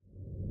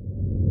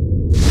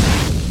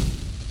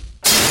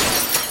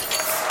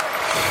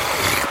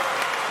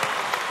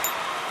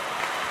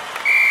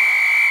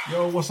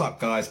what's up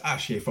guys?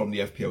 Ash here from the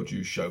FPL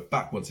Juice Show,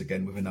 back once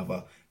again with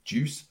another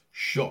Juice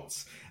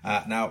Shots.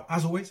 Now,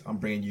 as always, I'm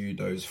bringing you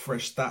those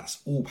fresh stats,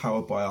 all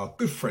powered by our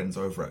good friends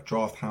over at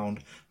Draft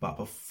Hound. But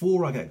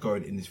before I get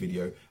going in this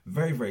video,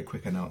 very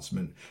quick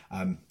announcement.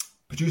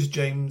 Producer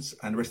James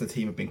and the rest of the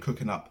team have been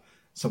cooking up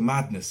some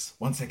madness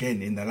once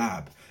again in the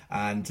lab.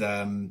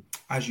 And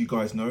as you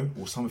guys know,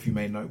 or some of you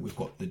may know, we've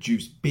got the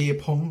Juice Beer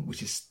Pong,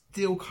 which is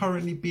still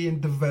currently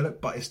being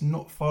developed, but it's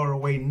not far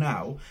away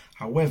now.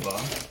 However,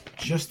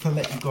 just to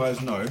let you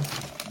guys know,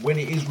 when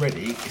it is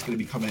ready, it's going to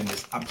be coming in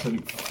this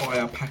absolute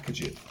fire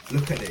packaging.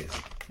 Look at this.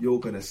 You're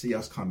going to see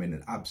us come in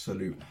an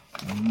absolute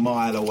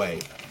mile away.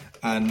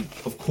 And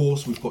of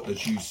course, we've got the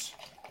Juice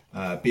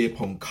Beer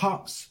Pong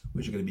cups,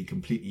 which are going to be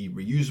completely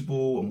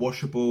reusable and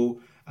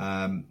washable,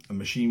 and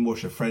machine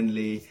washer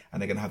friendly,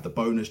 and they're going to have the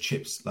bonus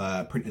chips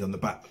printed on the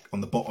back,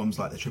 on the bottoms,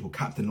 like the triple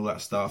captain and all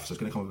that stuff. So it's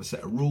going to come with a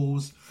set of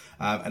rules,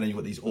 and then you've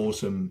got these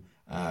awesome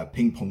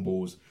ping pong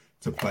balls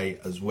to play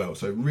as well.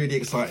 So really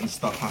exciting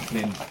stuff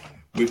happening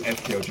with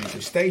FPL Juice. So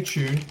stay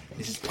tuned.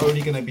 This is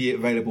only going to be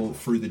available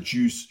through the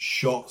Juice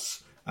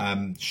Shots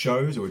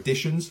shows or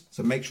editions,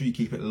 so make sure you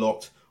keep it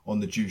locked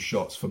on the Juice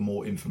Shots for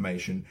more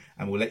information,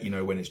 and we'll let you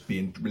know when it's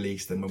being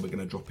released and when we're going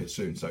to drop it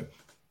soon. So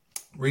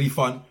really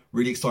fun,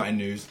 really exciting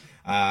news.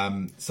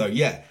 So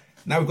yeah,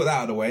 now we've got that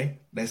out of the way,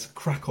 let's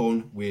crack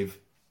on with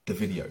the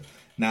video.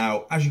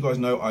 Now, as you guys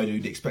know, I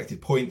do the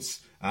expected points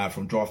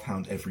from Draft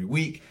Hound every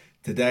week.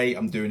 Today,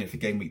 I'm doing it for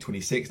game week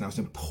 26. Now, it's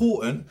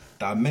important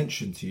that I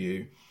mention to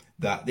you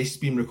that this has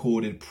been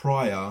recorded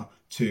prior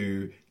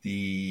to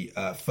the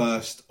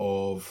 1st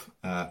of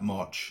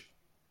March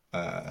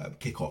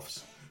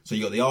kickoffs. So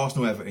you got the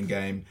Arsenal-Everton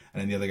game,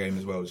 and then the other game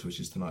as well, which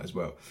is tonight as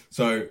well.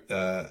 So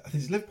I think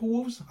it's Liverpool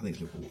Wolves. I think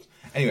it's Liverpool Wolves.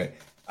 Anyway,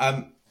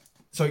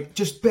 so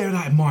just bear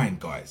that in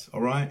mind, guys.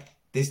 All right,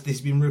 this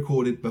has been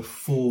recorded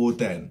before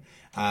then,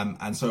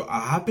 and so I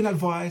have been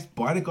advised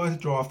by the guys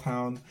at Draft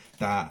Hound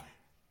that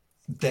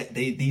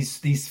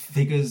these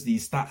figures,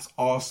 these stats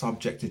are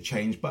subject to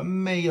change, but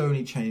may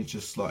only change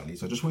just slightly.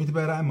 So I just want you to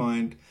bear that in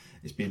mind.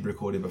 It's being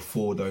recorded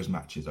before those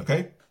matches.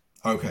 Okay.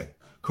 Okay.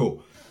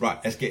 Cool. Right.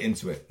 Let's get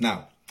into it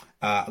now.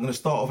 I'm going to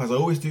start off, as I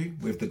always do,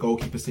 with the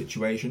goalkeeper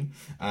situation.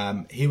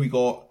 Here we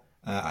got,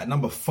 at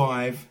number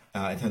 5,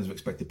 in terms of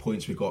expected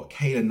points, we've got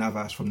Keylor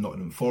Navas from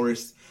Nottingham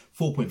Forest,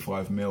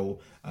 4.5 mil,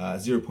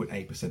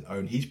 0.8%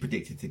 owned. He's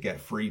predicted to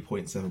get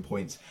 3.7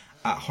 points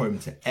at home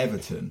to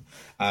Everton.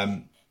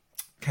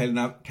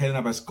 Keylor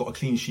Navas got a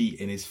clean sheet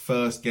in his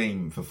first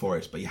game for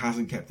Forest, but he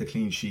hasn't kept a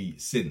clean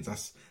sheet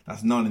since.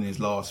 That's none in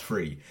his last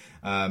 3.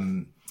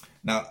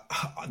 Now,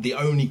 the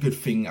only good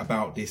thing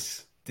about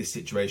this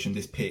situation,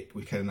 this pick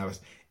with Keylor Navas,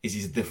 is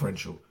he's a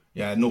differential.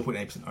 Yeah,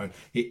 0.8% owned.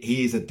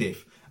 He is a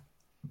diff.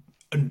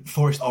 And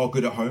Forest are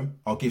good at home,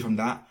 I'll give him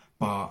that,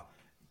 but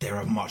there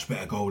are much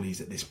better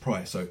goalies at this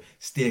price. So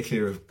steer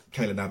clear of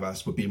Keylor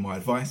Navas would be my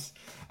advice.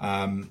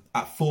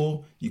 At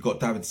 4, you've got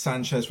David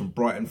Sanchez from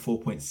Brighton,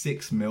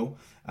 4.6 mil.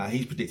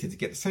 He's predicted to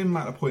get the same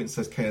amount of points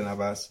as Keylor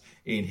Navas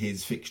in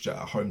his fixture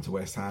at home to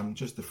West Ham,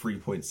 just the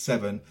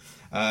 3.7.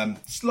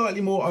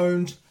 Slightly more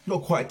owned,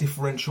 not quite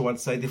differential, I'd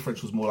say.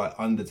 Differential's more like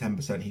under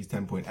 10%. He's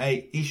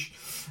 10.8-ish.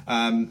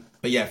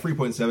 But yeah,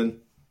 3.7.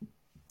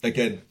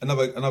 Again,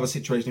 another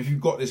situation. If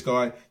you've got this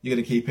guy, you're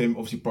going to keep him.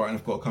 Obviously, Brighton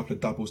have got a couple of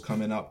doubles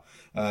coming up.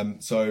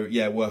 So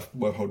yeah, worth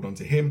holding on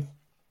to him.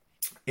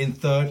 In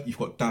 3rd, you've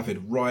got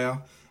David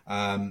Raya.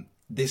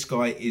 This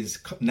guy is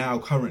now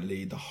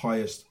currently the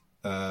highest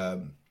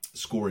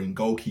scoring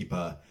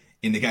goalkeeper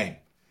in the game,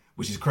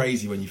 which is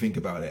crazy when you think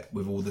about it,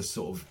 with all this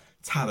sort of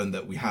talent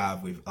that we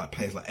have with like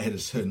players like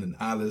Ederson and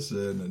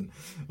Alisson and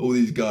all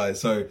these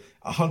guys. So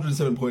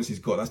 107 points he's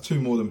got. That's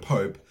 2 more than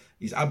Pope.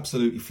 He's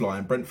absolutely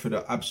flying. Brentford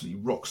are absolutely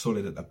rock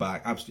solid at the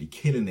back, absolutely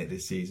killing it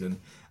this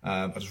season.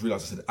 I just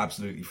realised I said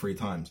absolutely 3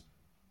 times.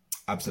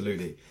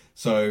 Absolutely.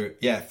 So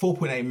yeah,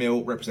 4.8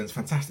 mil represents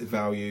fantastic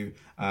value.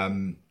 Yeah,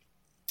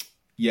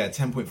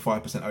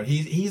 10.5% owned.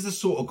 He's the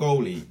sort of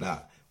goalie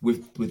that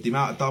with the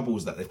amount of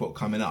doubles that they've got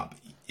coming up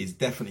is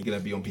definitely going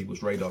to be on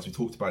people's radars. We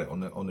talked about it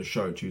on the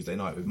show Tuesday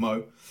night with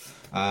Mo.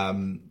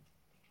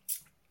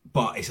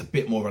 But it's a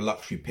bit more of a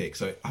luxury pick.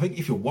 So I think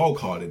if you're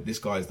wildcarded, this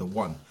guy is the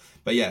one.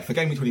 But yeah, for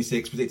game week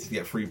 26, predicted to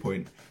get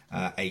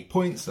 3.8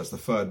 points. That's the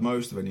 3rd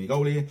most of any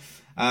goalie.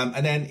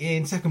 And then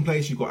in 2nd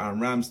place, you've got Aaron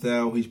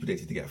Ramsdale. He's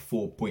predicted to get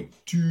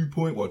 4.2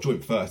 points. Well,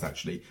 joint first,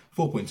 actually.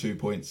 4.2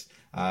 points.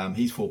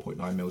 He's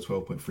 4.9 mil,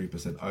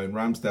 12.3% owned.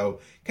 Ramsdale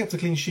kept a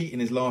clean sheet in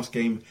his last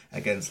game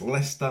against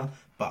Leicester,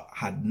 but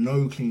had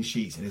no clean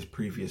sheets in his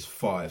previous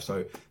 5.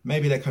 So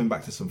maybe they're coming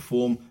back to some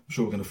form. I'm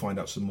sure we're going to find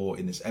out some more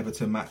in this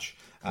Everton match.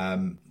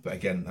 But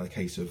again, a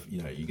case of,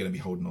 you're going to be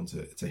holding on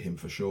to him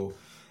for sure.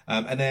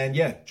 And then,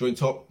 yeah, joint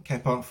top,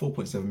 Kepa,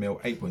 4.7 mil,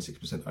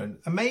 8.6% owned.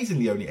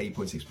 Amazingly, only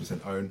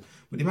 8.6% owned.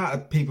 With the amount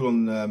of people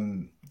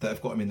on that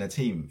have got him in their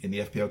team in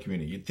the FPL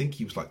community, you'd think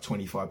he was like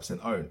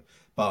 25% owned.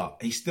 But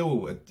he's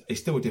still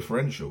a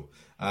differential.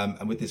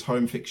 And with this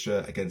home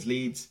fixture against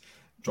Leeds,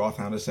 Draft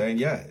Hound is saying,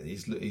 yeah,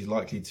 he's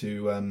likely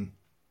to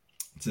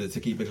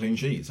keep a clean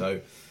sheet.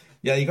 So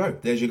Yeah, there you go.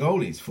 There's your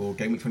goalies for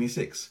game week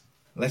 26.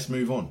 Let's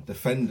move on.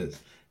 Defenders.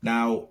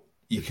 Now,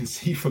 you can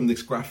see from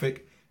this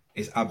graphic,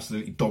 it's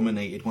absolutely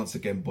dominated once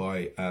again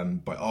by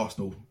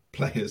Arsenal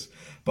players.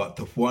 But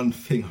the one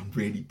thing I'm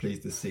really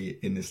pleased to see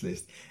in this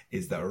list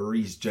is that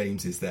Reece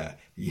James is there.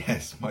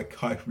 Yes, my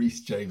guy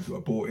Reece James, who I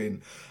brought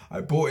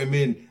him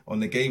in on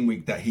the game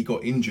week that he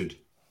got injured,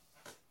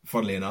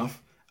 funnily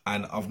enough,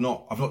 and I've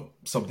not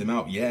subbed him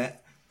out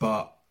yet,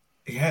 but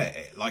yeah,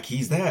 like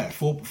he's there.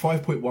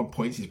 5.1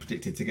 points he's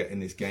predicted to get in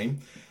this game.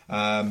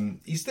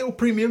 He's still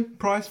premium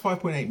price,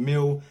 5.8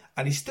 mil,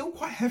 and he's still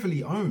quite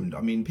heavily owned.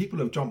 I mean, people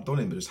have jumped on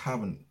him but just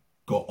haven't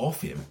got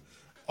off him.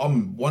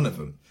 I'm one of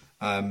them.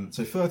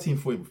 So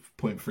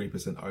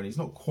 13.3% owned. He's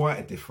not quite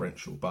a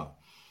differential, but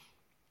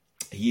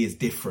he is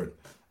different.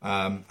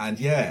 And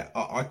yeah,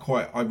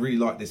 I really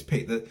like this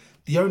pick.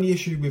 The only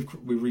issue with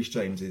Reece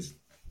James is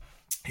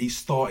he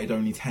started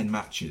only 10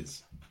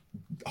 matches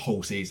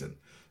whole season.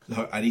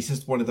 And he's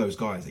just one of those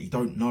guys that you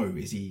don't know,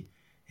 is he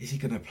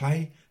going to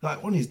play?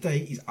 Like on his day,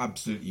 he's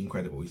absolutely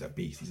incredible. He's a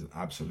beast. He's an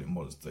absolute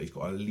monster. He's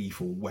got a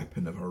lethal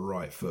weapon of a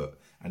right foot,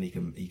 and he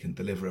can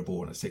deliver a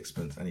ball on a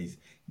sixpence. And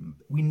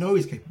we know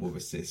he's capable of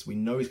assists. We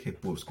know he's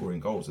capable of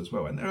scoring goals as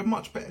well. And they're a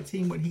much better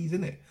team when he's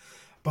in it.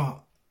 But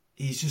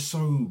he's just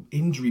so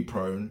injury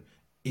prone.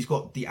 He's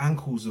got the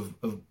ankles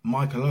of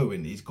Michael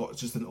Owen. He's got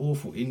just an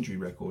awful injury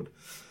record.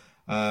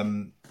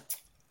 And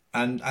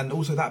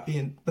also that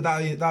being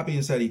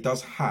said, he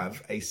does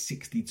have a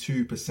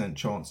 62%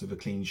 chance of a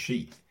clean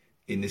sheet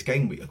in this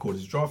game week,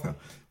 according to DraftHound,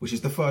 which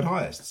is the third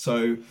highest.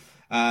 So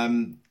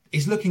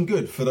it's looking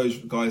good for those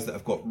guys that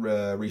have got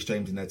Reece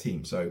James in their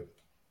team. So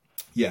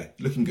yeah,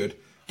 looking good.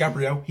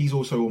 Gabriel, he's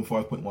also on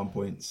 5.1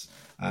 points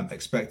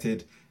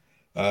expected.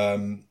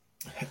 Look,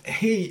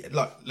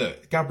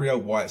 Gabriel,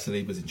 White,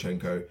 Saliba,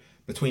 Zinchenko,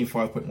 between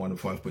 5.1 and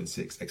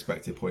 5.6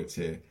 expected points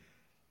here.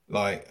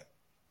 Like,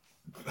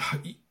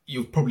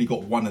 you've probably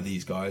got one of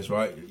these guys,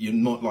 right? You're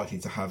not likely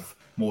to have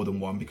more than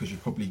one because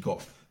you've probably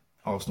got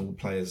Arsenal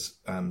players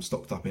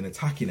stocked up in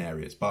attacking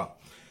areas. But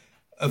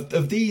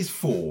of these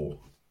four,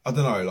 I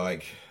don't know,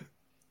 like,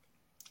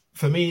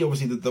 for me,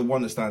 obviously, the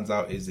one that stands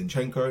out is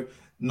Zinchenko,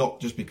 not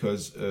just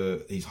because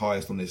he's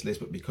highest on this list,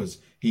 but because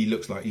he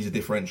looks like he's a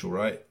differential,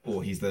 right?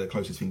 Or he's the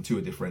closest thing to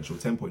a differential,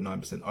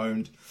 10.9%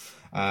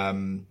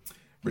 owned.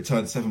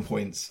 Returned 7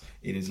 points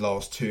in his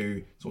last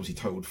two. It's obviously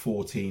totaled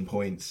 14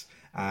 points.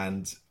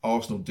 And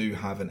Arsenal do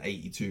have an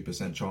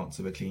 82% chance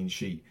of a clean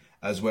sheet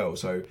as well.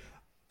 So,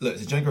 look,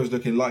 Zinchenko is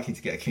looking likely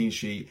to get a clean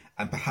sheet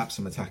and perhaps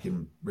some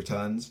attacking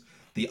returns.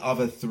 The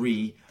other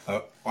three,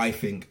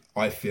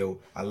 I feel,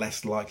 are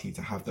less likely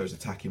to have those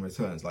attacking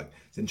returns. Like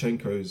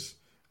Zinchenko's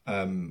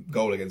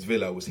goal against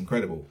Villa was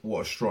incredible.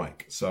 What a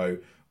strike! So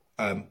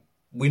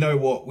we know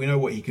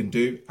what he can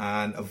do.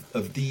 And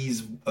of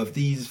this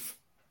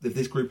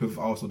group of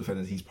Arsenal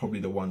defenders, he's probably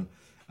the one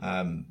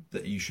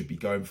that you should be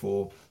going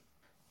for.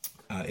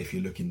 If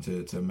you're looking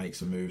to make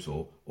some moves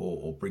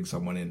or bring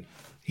someone in,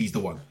 he's the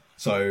one.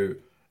 So,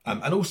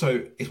 and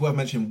also it's worth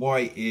mentioning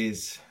White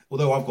is,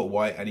 although I've got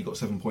White and he got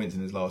 7 points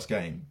in his last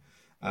game,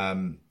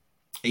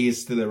 he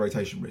is still a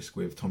rotation risk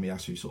with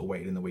Tomiyasu sort of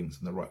waiting in the wings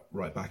in the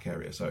right back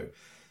area. So,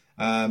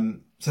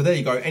 so there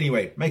you go.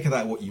 Anyway, make of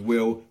that what you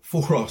will.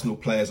 4 Arsenal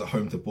players at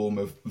home to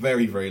Bournemouth,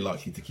 very, very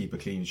likely to keep a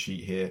clean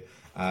sheet here.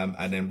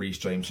 And then Reece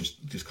James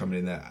just coming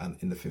in there and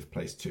in the 5th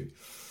place too.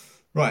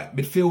 Right,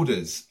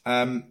 midfielders.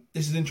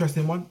 This is an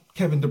interesting one.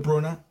 Kevin De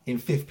Bruyne in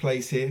 5th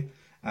place here.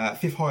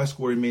 5th highest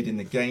scoring mid in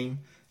the game.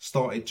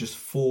 Started just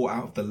 4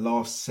 out of the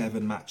last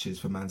 7 matches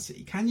for Man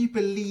City. Can you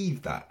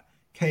believe that?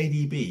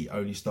 KDB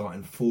only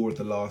starting 4 of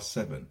the last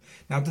 7.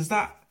 Now, does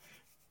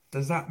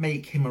that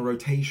make him a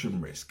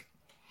rotation risk?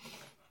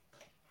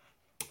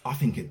 I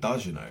think it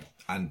does, you know.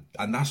 And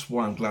that's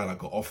why I'm glad I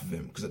got off of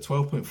him. Because at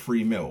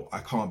 12.3 mil, I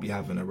can't be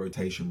having a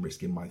rotation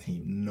risk in my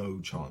team. No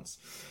chance.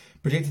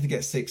 Predicted to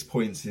get 6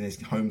 points in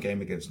his home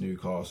game against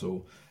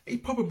Newcastle. He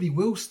probably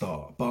will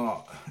start,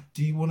 but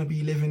do you want to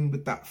be living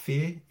with that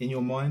fear in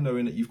your mind,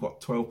 knowing that you've got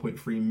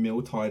 12.3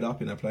 mil tied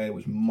up in a player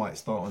which might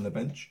start on the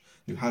bench,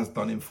 who has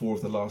done in 4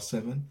 of the last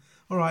 7?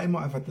 All right, he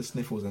might have had the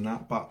sniffles and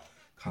that, but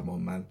come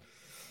on,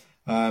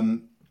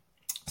 man.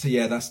 So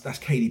yeah, that's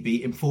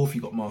KDB. In 4th, you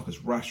got Marcus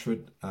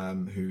Rashford,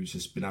 who's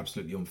just been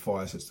absolutely on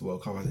fire since the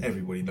World Cup, as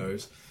everybody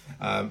knows.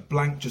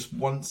 Blank just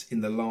once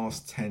in the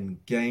last 10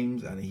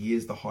 games, and he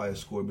is the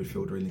highest scoring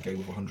midfielder in the game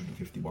with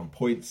 151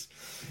 points.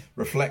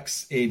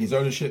 Reflects in his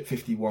ownership,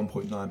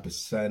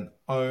 51.9%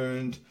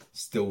 owned.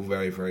 Still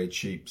very, very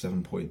cheap,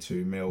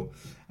 7.2 mil.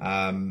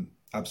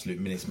 Absolute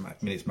minutes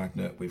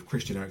magnet. With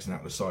Christian Eriksen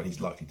out the side, he's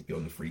likely to be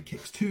on the free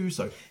kicks too.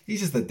 So he's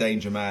just a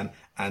danger man.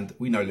 And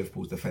we know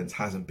Liverpool's defence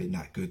hasn't been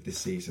that good this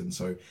season.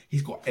 So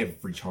he's got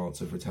every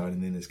chance of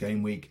returning in this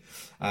game week.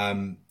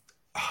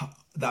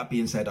 That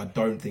being said, I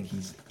don't think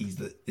this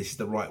is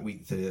the right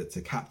week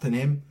to captain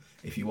him.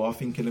 If you are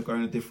thinking of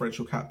going a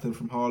differential captain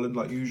from Haaland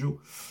like usual.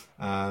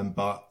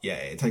 But yeah,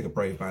 it'd take a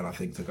brave man, I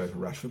think, to go for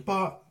Rashford.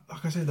 But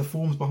like I say, the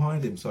form's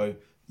behind him. So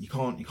you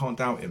can't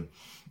doubt him.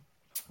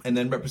 And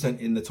then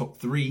representing the top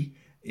 3,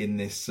 in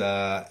this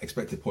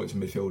expected points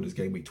from midfielders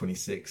game week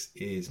 26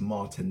 is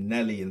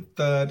Martinelli in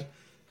third,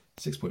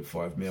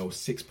 6.5 mil,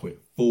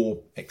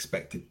 6.4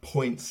 expected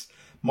points.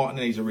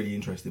 Martinelli's a really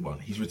interesting one.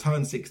 He's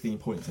returned 16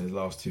 points in his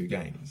last 2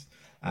 games.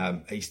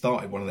 He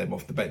started one of them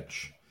off the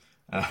bench.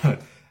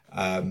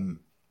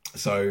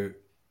 So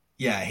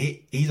yeah,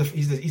 he's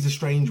a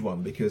strange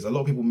one because a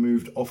lot of people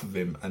moved off of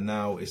him, and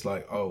now it's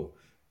like, oh,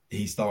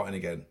 he's starting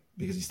again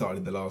because he started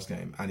in the last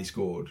game and he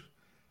scored.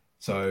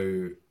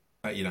 So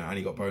and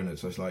he got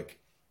bonus. So it's like,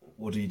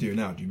 what do you do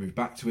now? Do you move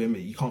back to him?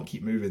 You can't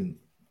keep moving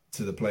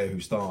to the player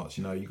who starts.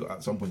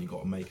 At some point you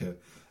got to make a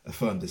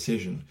firm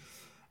decision.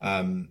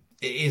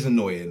 It is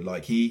annoying.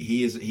 Like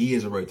he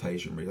is a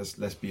rotation.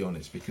 Let's be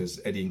honest,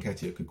 because Eddie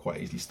Nketiah could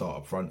quite easily start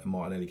up front, and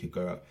Martinelli could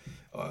go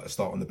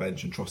start on the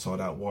bench, and Trossard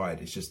out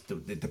wide.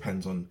 It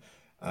depends on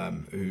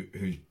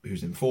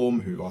who's in form,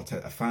 who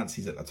Arteta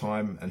fancies at the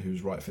time, and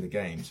who's right for the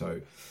game.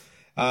 So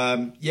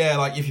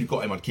like if you've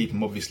got him, I'd keep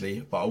him obviously,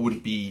 but I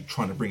wouldn't be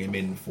trying to bring him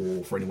in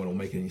for anyone or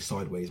making any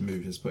sideways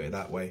moves. Let's put it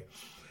that way.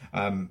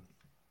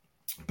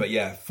 But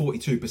yeah,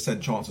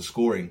 42% chance of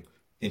scoring,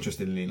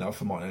 interestingly enough,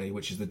 for Martinelli,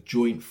 which is the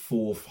joint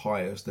 4th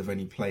highest of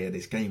any player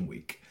this game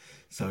week.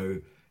 So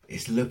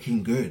it's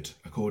looking good,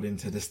 according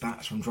to the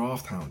stats from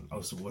Draft Hound.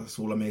 That's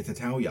all I'm here to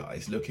tell you.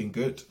 It's looking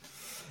good.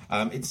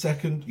 In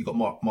second, you've got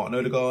Martin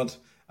Odegaard.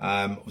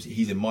 Obviously,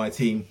 he's in my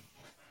team.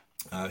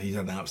 He's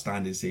had an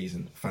outstanding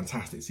season,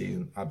 fantastic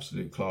season,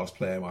 absolute class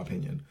player, in my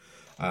opinion.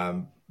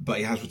 But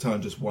he has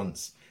returned just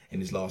once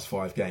in his last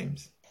 5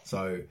 games.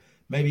 So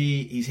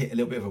maybe he's hit a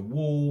little bit of a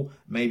wall.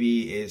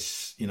 Maybe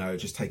it's,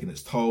 just taking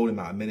its toll in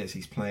the amount of minutes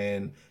he's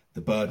playing,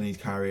 the burden he's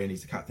carrying.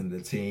 He's the captain of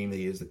the team.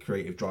 He is the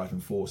creative driving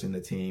force in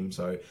the team.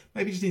 So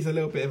maybe he just needs a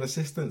little bit of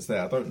assistance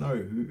there. I don't know.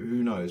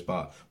 Who knows?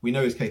 But we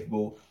know he's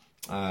capable.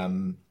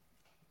 And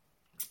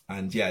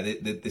yeah,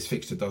 this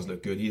fixture does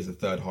look good. He is the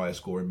 3rd highest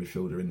scoring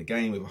midfielder in the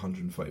game with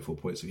 134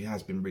 points. So he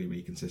has been really,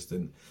 really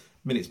consistent.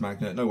 Minutes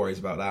magnet, no worries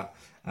about that.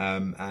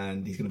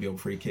 And he's going to be on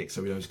free kicks,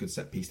 so we know he's a good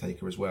set piece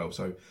taker as well.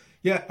 So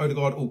yeah,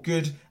 Odegaard, all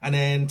good. And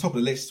then top of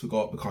the list, we've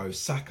got Bukayo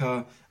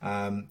Saka.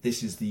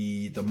 This is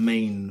the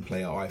main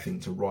player, I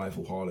think, to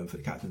rival Haaland for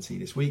the captaincy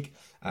this week.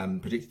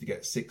 Predicted to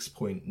get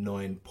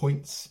 6.9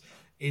 points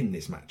in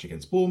this match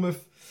against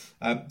Bournemouth.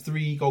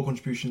 3 goal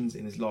contributions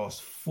in his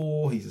last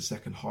 4. He's the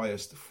 2nd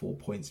highest, 4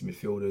 points in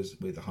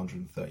midfielders with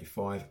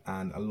 135.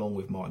 And along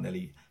with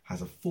Martinelli,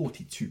 has a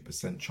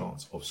 42%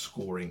 chance of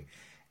scoring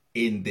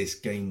in this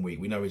game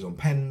week. We know he's on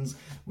pens.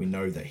 We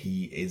know that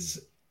he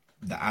is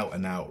the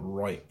out-and-out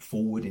right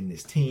forward in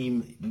this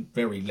team.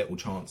 Very little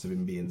chance of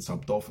him being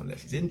subbed off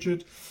unless he's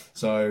injured.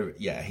 So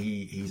yeah,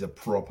 he's a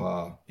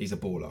baller.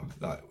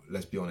 Like,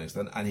 let's be honest.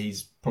 And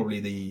he's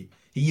probably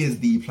he is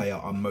the player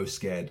I'm most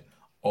scared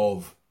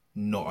of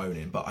not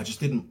owning. But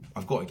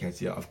I've got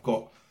Nketiah, I've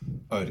got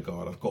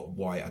Odegaard, I've got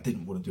White. I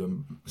didn't want to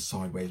do a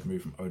sideways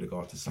move from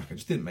Odegaard to Saka. It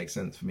just didn't make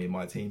sense for me and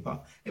my team,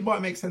 but it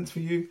might make sense for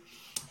you.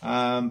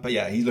 But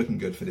yeah, he's looking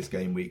good for this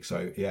game week.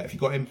 So yeah, if you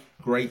got him,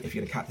 great. If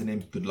you're going to captain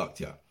him, good luck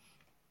to you.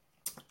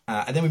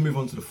 And then we move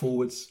on to the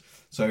forwards.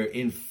 So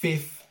in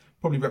 5th,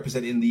 probably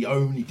representing the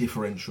only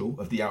differential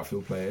of the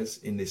outfield players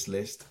in this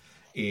list,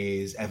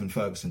 is Evan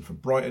Ferguson from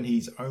Brighton.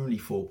 He's only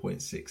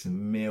 4.6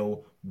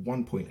 mil,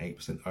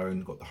 1.8%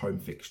 owned, got the home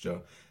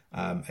fixture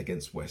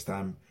against West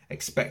Ham.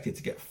 Expected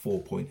to get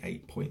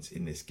 4.8 points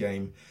in this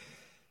game.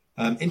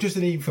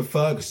 Interestingly for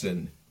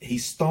Ferguson, he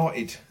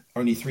started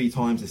only 3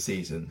 times this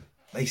season.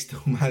 They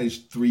still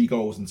managed 3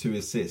 goals and 2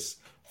 assists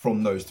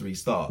from those 3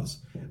 starts.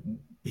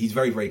 He's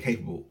very, very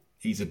capable.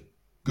 He's a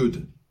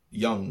good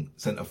young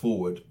centre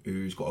forward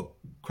who's got a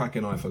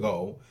cracking eye for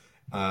goal.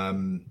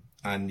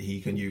 And he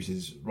can use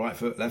his right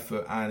foot, left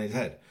foot, and his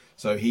head.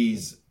 So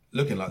he's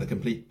looking like the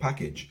complete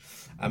package.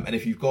 And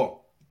if you've got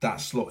that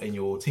slot in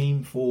your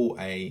team for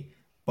a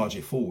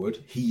budget forward,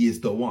 he is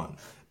the one.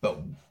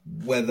 But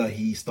whether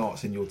he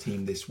starts in your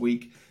team this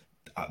week,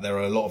 there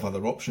are a lot of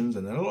other options,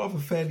 and there are a lot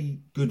of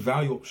fairly good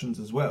value options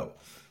as well.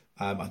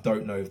 I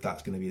don't know if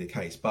that's going to be the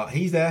case, but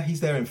he's there.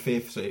 He's there in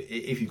 5th. So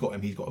if you've got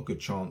him, he's got a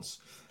good chance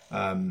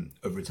of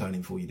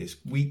returning for you this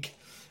week.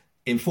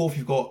 In 4th,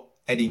 you've got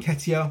Eddie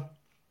Nketiah.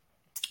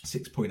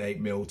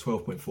 6.8 mil,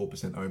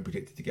 12.4% owned,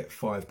 predicted to get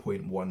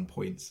 5.1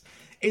 points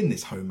in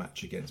this home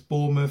match against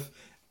Bournemouth.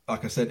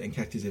 Like I said,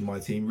 Nketiah's in my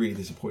team. Really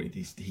disappointed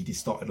he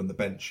started on the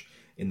bench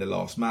in the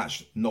last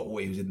match. Not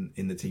what he was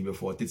in the team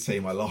before. I did say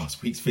in my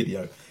last week's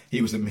video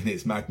he was a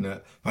minutes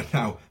magnet, but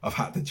now I've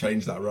had to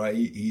change that, right?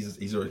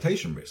 He's a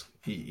rotation risk.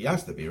 He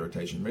has to be a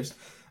rotation risk,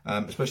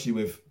 especially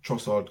with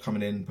Trossard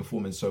coming in,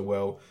 performing so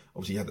well.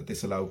 Obviously, he had the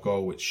disallowed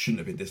goal, which shouldn't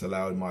have been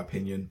disallowed in my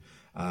opinion.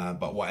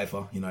 But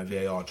whatever,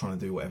 VAR are trying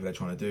to do whatever they're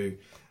trying to do.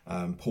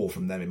 Poor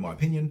from them, in my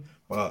opinion.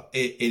 But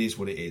it is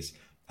what it is.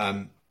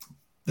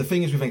 The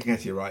thing is with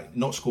Nketiah, right?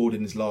 Not scored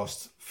in his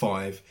last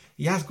 5.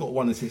 He has got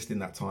 1 assist in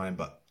that time,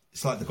 but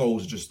it's like the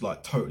goals are just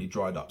like totally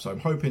dried up. So I'm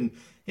hoping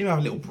he'll have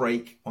a little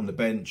break on the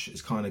bench.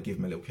 It's kind of give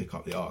him a little kick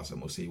up the arse, and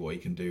we'll see what he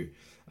can do.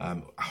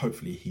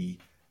 Hopefully he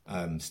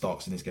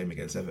starts in this game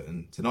against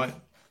Everton tonight.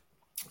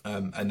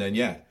 And then,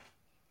 yeah,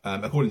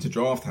 according to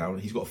DraftHound,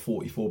 he's got a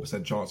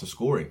 44% chance of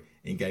scoring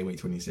in game week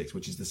 26,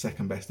 which is the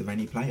second best of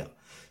any player.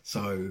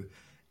 So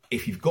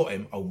if you've got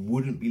him, I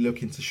wouldn't be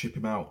looking to ship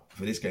him out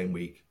for this game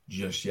week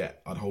just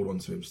yet. I'd hold on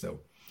to him still.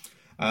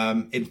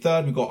 In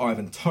third, we've got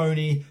Ivan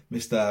Toney,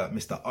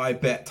 Mr. I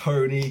Bet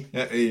Tony.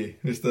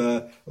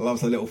 Mr.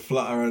 loves a little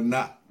flutter and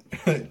that.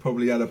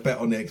 Probably had a bet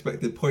on the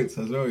expected points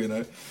as well, you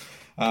know.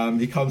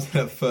 He comes in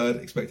at third,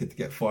 expected to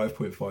get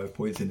 5.5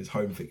 points in his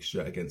home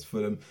fixture against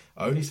Fulham.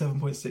 Only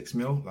 7.6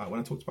 mil. Like when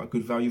I talked about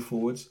good value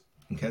forwards,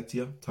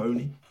 Nketiah,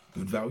 Toney,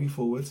 good value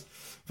forwards.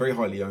 Very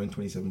highly owned,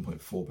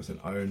 27.4%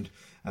 owned.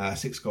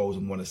 6 goals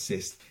and 1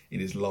 assist in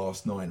his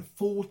last 9.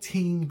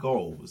 14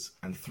 goals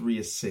and 3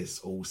 assists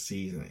all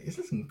season. It's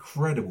an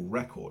incredible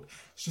record.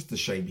 It's just a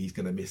shame he's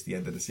going to miss the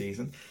end of the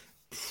season.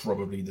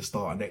 Probably the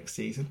start of next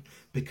season.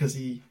 Because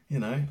he, you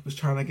know, was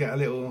trying to get a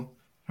little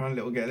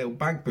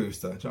bank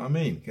booster. Do you know what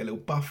I mean? Get a little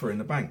buffer in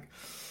the bank.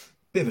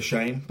 Bit of a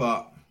shame,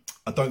 but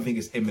I don't think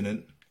it's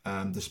imminent.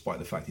 Despite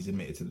the fact he's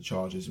admitted to the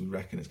charges, we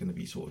reckon it's going to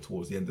be sort of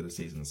towards the end of the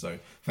season. So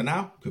for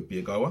now, could be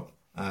a goer,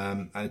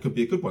 and it could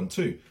be a good one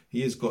too. He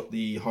has got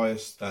the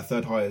highest,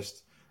 third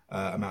highest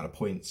amount of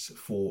points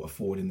for a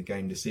forward in the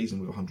game this season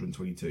with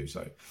 122.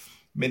 So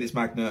minutes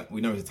magnet,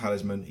 we know he's a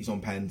talisman. He's on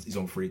pens, he's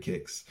on free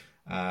kicks.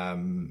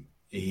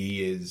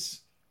 He's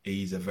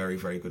a very,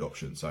 very good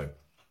option. So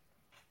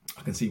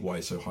I can see why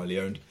he's so highly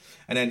owned.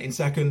 And then in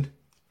second,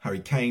 Harry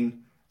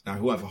Kane. Now,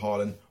 whoever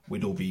Haaland,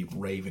 we'd all be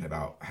raving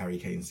about Harry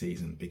Kane's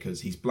season because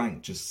he's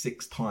blanked just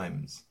 6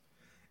 times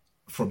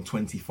from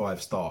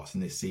 25 starts in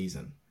this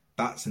season.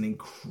 That's an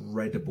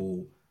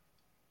incredible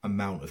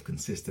amount of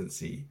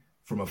consistency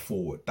from a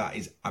forward. That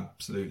is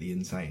absolutely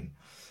insane.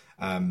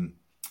 And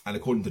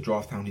according to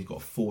DraftHound, he's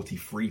got a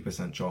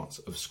 43% chance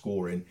of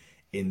scoring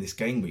in this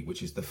game week,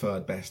 which is the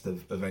third best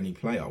of any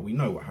player. We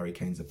know what Harry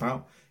Kane's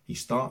about. He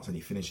starts and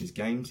he finishes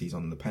games. He's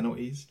on the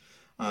penalties.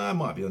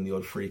 Might be on the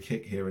odd free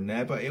kick here and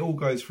there, but it all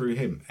goes through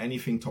him.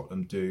 Anything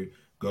Tottenham do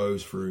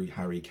goes through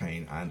Harry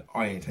Kane, and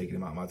I ain't taking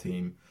him out of my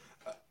team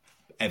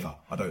ever.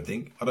 I don't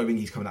think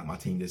he's coming out of my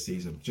team this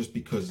season just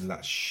because of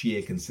that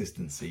sheer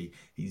consistency.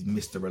 He's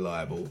Mr.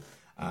 Reliable,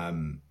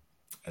 and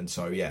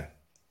so yeah,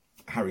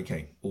 Harry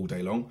Kane all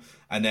day long.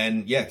 And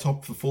then yeah,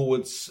 top for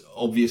forwards.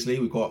 Obviously,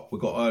 we've got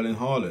Erling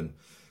Haaland.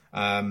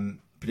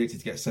 Predicted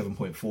to get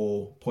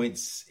 7.4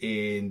 points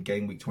in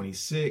game week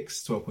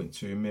 26,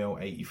 12.2 mil,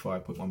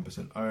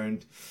 85.1%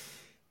 owned.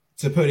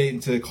 To put it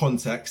into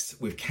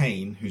context, with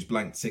Kane, who's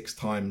blanked 6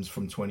 times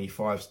from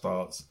 25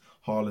 starts,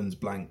 Haaland's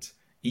blanked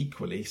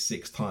equally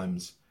 6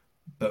 times,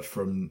 but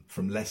from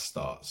less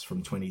starts,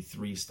 from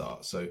 23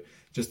 starts. So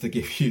just to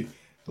give you,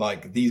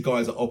 like, these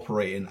guys are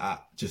operating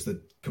at just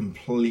a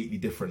completely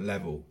different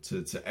level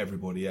to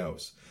everybody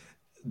else.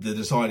 The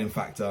deciding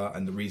factor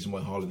and the reason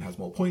why Haaland has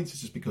more points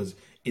is just because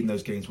in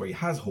those games where he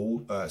has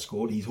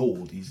scored, he's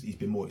hauled. He's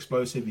been more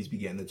explosive. He's been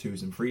getting the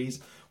 2s and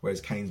 3s,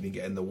 whereas Kane's been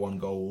getting the 1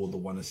 goal or the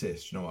 1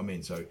 assist. You know what I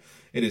mean? So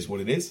it is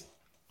what it is.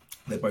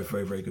 They're both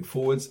very, very good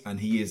forwards, and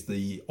he is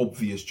the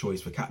obvious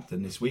choice for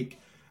captain this week,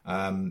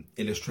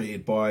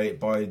 illustrated by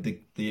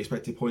the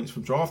expected points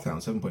from DraftHound.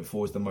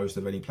 7.4 is the most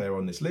of any player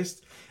on this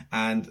list,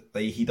 and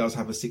he does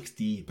have a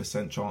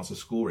 60% chance of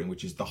scoring,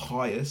 which is the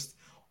highest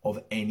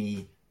of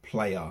any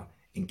player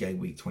in game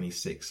week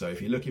 26. So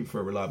if you're looking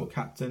for a reliable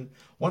captain,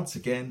 once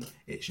again,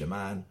 it's your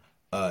man,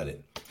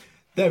 Erling.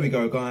 There we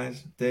go,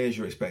 guys. There's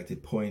your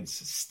expected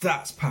points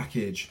stats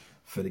package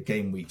for the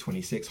game week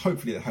 26.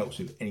 Hopefully that helps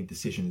with any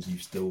decisions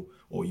you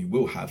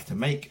will have to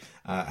make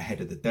ahead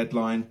of the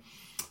deadline.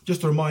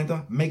 Just a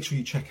reminder, make sure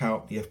you check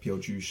out the FPL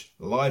Juice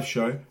live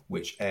show,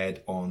 which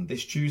aired on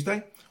this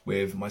Tuesday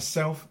with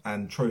myself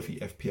and Trophy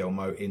FPL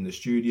Mo in the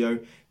studio.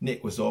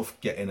 Nick was off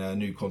getting a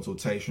new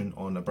consultation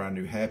on a brand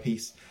new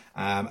hairpiece.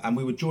 And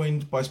we were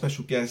joined by a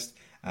special guest,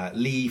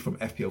 Lee from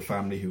FPL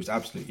Family, who was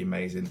absolutely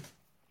amazing.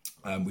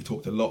 We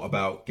talked a lot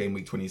about game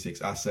week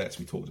 26 assets.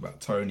 We talked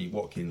about Tony,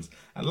 Watkins,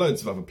 and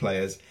loads of other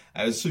players.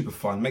 It was super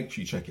fun. Make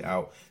sure you check it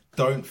out.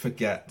 Don't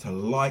forget to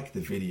like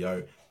the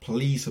video.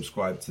 Please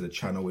subscribe to the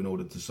channel in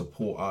order to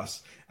support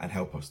us and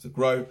help us to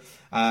grow.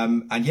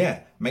 And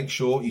yeah, make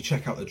sure you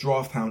check out the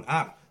DraftHound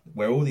app,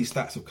 where all these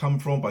stats have come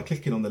from, by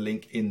clicking on the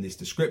link in this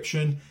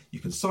description. You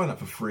can sign up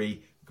for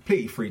free,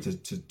 completely free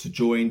to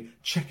join.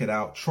 Check it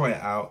out, try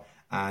it out,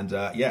 and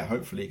yeah,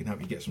 hopefully it can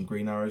help you get some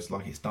green arrows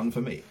like it's done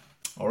for me.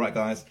 All right,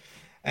 guys,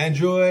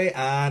 enjoy,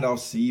 and I'll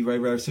see you very,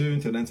 very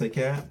soon. Till then, take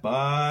care.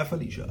 Bye,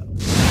 Felicia.